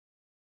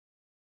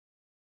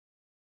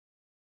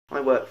I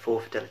work for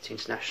Fidelity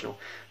International,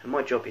 and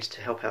my job is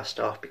to help our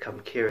staff become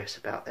curious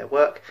about their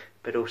work,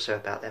 but also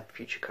about their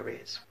future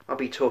careers. I'll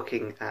be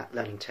talking at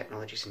Learning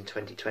Technologies in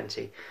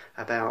 2020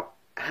 about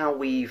how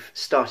we've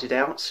started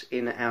out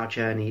in our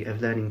journey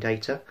of learning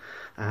data,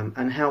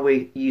 and how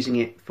we're using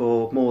it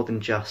for more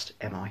than just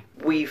MI.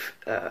 We've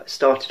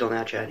started on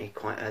our journey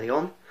quite early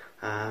on.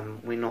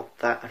 We're not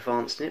that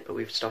advanced in it, but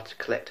we've started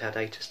to collect our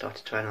data,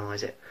 started to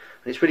analyse it.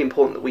 And it's really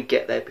important that we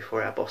get there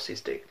before our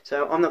bosses do.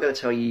 So I'm not going to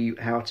tell you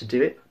how to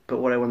do it, but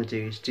what I want to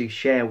do is to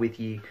share with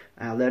you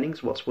our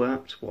learnings, what's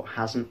worked, what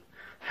hasn't,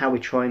 how we're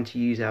trying to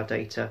use our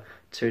data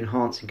to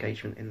enhance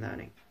engagement in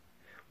learning.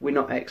 We're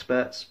not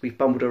experts, we've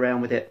bumbled around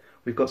with it,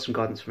 we've got some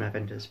guidance from our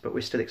vendors, but we're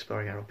still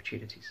exploring our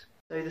opportunities.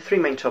 So the three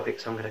main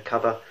topics I'm going to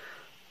cover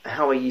are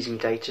how we're using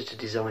data to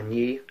design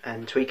new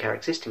and tweak our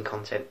existing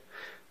content,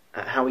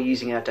 how we're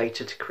using our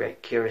data to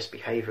create curious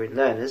behaviour in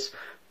learners,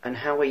 and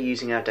how we're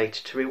using our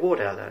data to reward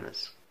our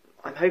learners.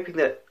 I'm hoping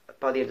that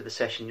by the end of the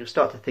session you'll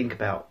start to think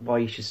about why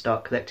you should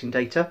start collecting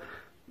data,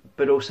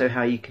 but also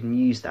how you can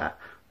use that,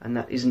 and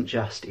that isn't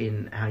just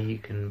in how you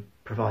can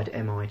provide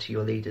MI to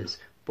your leaders,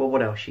 but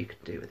what else you can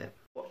do with it.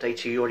 What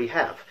data you already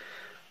have.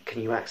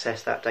 Can you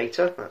access that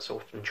data? That's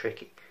often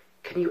tricky.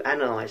 Can you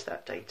analyse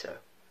that data?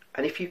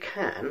 And if you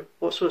can,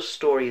 what sort of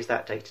story is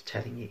that data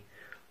telling you?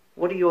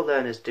 What are your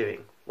learners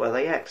doing? What are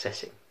they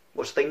accessing?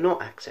 What are they not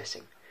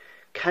accessing?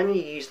 Can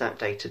you use that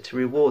data to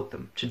reward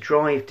them, to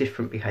drive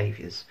different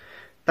behaviours?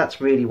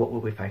 That's really what we'll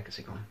be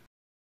focusing on.